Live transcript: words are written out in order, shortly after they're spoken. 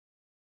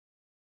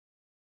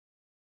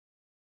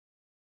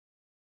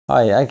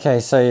Hi, okay,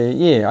 so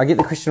yeah, I get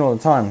the question all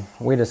the time,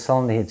 where do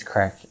cylinder heads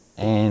crack?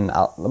 And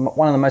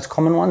one of the most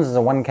common ones is a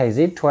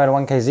 1KZ,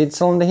 Toyota 1KZ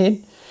cylinder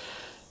head.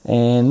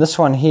 And this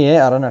one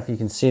here, I don't know if you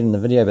can see it in the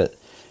video, but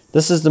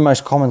this is the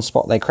most common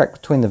spot they crack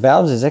between the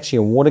valves. There's actually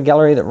a water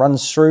gallery that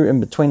runs through in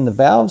between the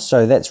valves,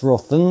 so that's real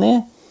thin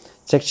there.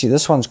 It's actually,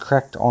 this one's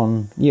cracked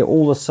on, yeah,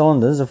 all the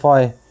cylinders. If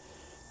I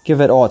give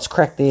it, oh, it's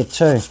cracked there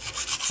too.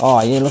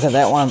 Oh yeah, look at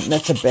that one,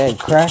 that's a bad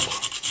crack.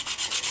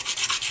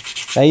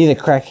 They either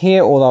crack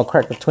here or they'll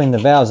crack between the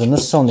valves, and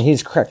this cylinder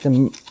here's cracked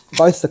in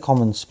both the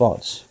common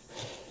spots.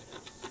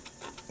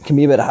 It can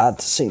be a bit hard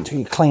to see until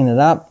you clean it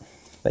up,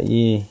 but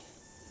yeah,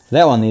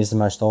 that one there's the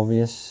most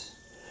obvious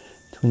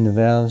between the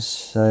valves.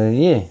 So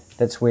yeah,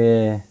 that's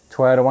where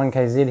Toyota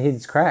 1KZ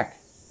heads crack.